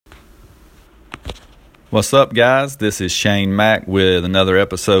What's up, guys? This is Shane Mack with another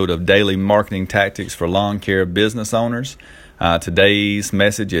episode of Daily Marketing Tactics for Lawn Care Business Owners. Today's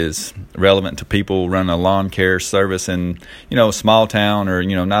message is relevant to people running a lawn care service in, a small town or,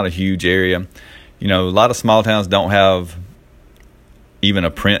 not a huge area. A lot of small towns don't have even a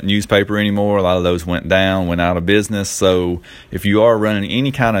print newspaper anymore. A lot of those went out of business. So if you are running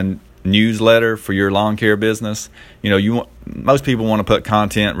any kind of newsletter for your lawn care business, most people want to put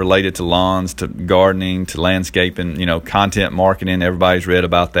content related to lawns, to gardening, to landscaping, content marketing. Everybody's read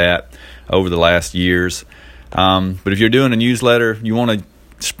about that over the last years. But if you're doing a newsletter, you want to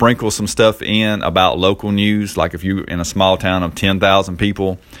sprinkle some stuff in about local news. Like if you're in a small town of 10,000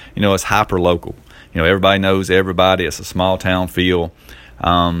 people, it's hyper local. Everybody knows everybody. It's a small town feel.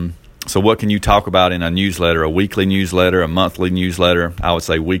 So what can you talk about in a newsletter, a weekly newsletter, a monthly newsletter? I would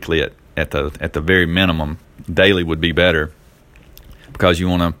say weekly at the very minimum. Daily would be better because you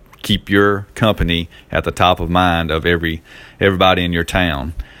want to keep your company at the top of mind of everybody in your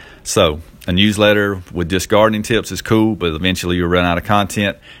town. So a newsletter with just gardening tips is cool, but eventually you'll run out of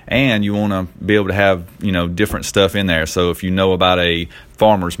content, and you want to be able to have, different stuff in there. So if you know about a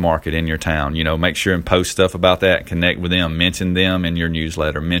farmer's market in your town, make sure and post stuff about that, connect with them, mention them in your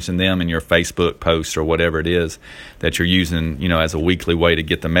newsletter, mention them in your Facebook post or whatever it is that you're using, as a weekly way to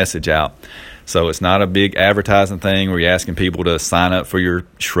get the message out. So it's not a big advertising thing where you're asking people to sign up for your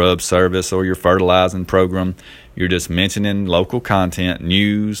shrub service or your fertilizing program. You're just mentioning local content,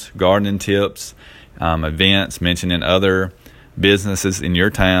 news, gardening tips, events, mentioning other businesses in your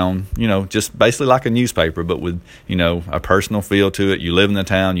town, just basically like a newspaper, but with, a personal feel to it. You live in the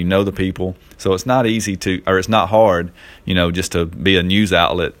town, you know the people. So it's not it's not hard, just to be a news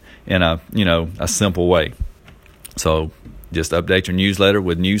outlet in a simple way. So just update your newsletter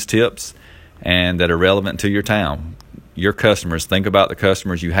with news tips and that are relevant to your town. Your customers, think about the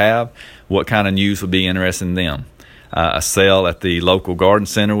customers you have. What kind of news would be interesting to them? A sale at the local garden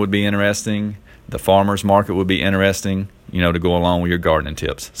center would be interesting. The farmer's market would be interesting, to go along with your gardening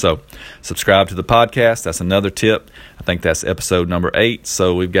tips. So subscribe to the podcast. That's another tip. I think that's episode number 8.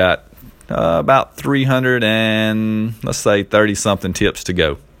 So we've got about 300 and let's say 30-something tips to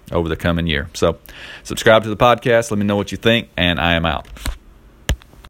go over the coming year. So subscribe to the podcast. Let me know what you think, and I am out.